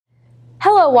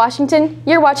Hello, Washington.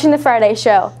 You're watching The Friday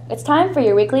Show. It's time for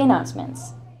your weekly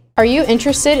announcements. Are you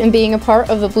interested in being a part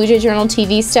of the Blue Jay Journal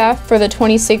TV staff for the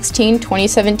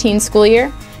 2016-2017 school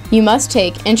year? You must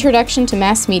take Introduction to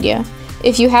Mass Media.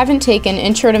 If you haven't taken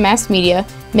Intro to Mass Media,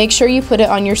 make sure you put it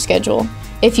on your schedule.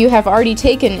 If you have already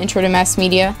taken Intro to Mass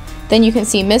Media, then you can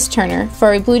see Miss Turner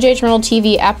for a Blue Jay Journal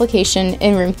TV application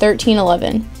in room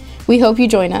 1311. We hope you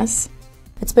join us.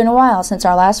 It's been a while since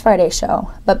our last Friday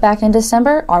show, but back in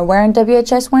December, our Where in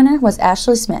WHS winner was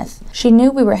Ashley Smith. She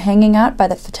knew we were hanging out by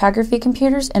the photography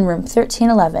computers in room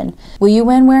 1311. Will you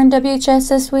win Where in WHS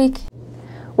this week?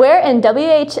 Where in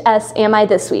WHS am I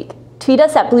this week? Tweet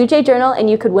us at Blue Jay Journal and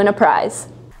you could win a prize.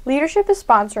 Leadership is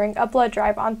sponsoring a blood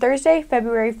drive on Thursday,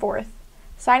 February 4th.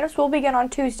 Sign-ups will begin on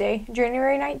Tuesday,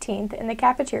 January 19th in the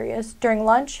cafeterias during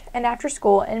lunch and after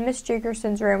school in Miss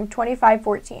Jiggerson's room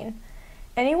 2514.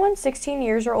 Anyone 16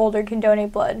 years or older can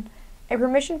donate blood. A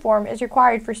permission form is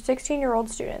required for 16-year-old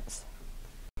students.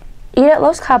 Eat at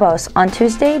Los Cabos on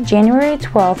Tuesday, January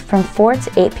 12th from 4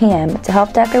 to 8 p.m. to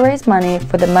help DECA raise money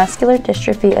for the Muscular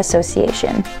Dystrophy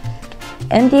Association.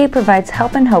 MDA provides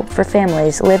help and hope for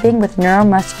families living with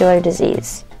neuromuscular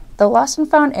disease. The lost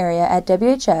and found area at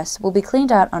WHS will be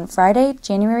cleaned out on Friday,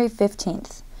 January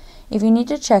 15th. If you need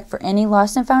to check for any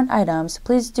lost and found items,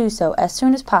 please do so as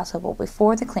soon as possible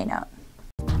before the cleanout.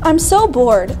 I'm so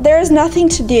bored. There is nothing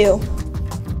to do.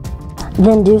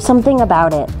 Then do something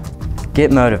about it.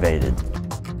 Get motivated.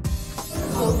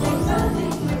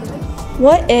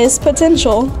 What is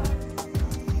potential?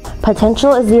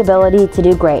 Potential is the ability to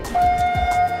do great.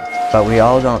 But we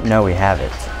all don't know we have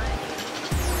it.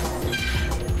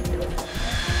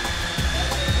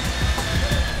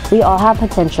 We all have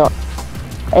potential.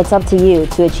 It's up to you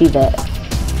to achieve it.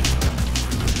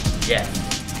 Yeah.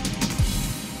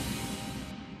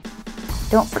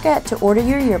 Don't forget to order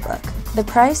your yearbook. The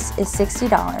price is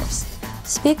 $60.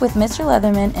 Speak with Mr.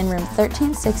 Leatherman in room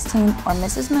 1316 or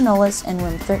Mrs. Manolis in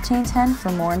room 1310 for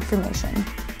more information.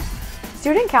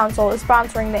 Student Council is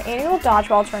sponsoring the annual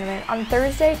dodgeball tournament on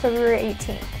Thursday, February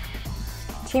 18th.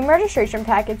 Team registration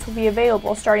packets will be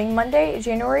available starting Monday,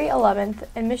 January 11th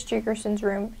in Miss Jiggerson's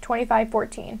room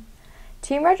 2514.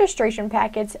 Team registration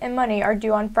packets and money are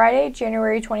due on Friday,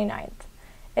 January 29th.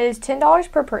 It is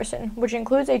 $10 per person, which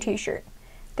includes a t-shirt.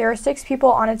 There are 6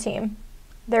 people on a team.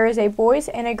 There is a boys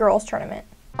and a girls tournament.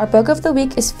 Our book of the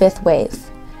week is Fifth Wave.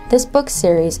 This book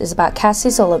series is about Cassie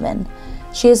Sullivan.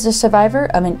 She is the survivor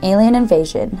of an alien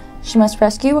invasion. She must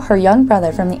rescue her young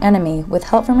brother from the enemy with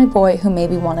help from a boy who may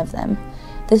be one of them.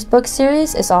 This book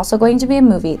series is also going to be a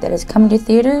movie that is coming to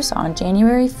theaters on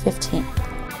January 15th.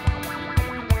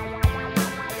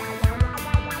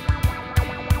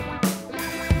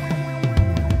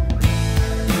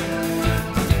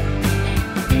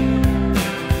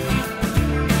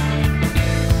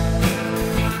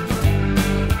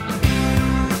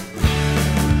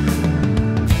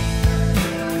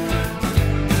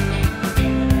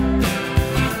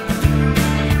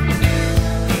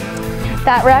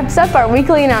 That wraps up our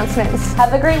weekly announcements.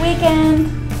 Have a great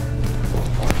weekend!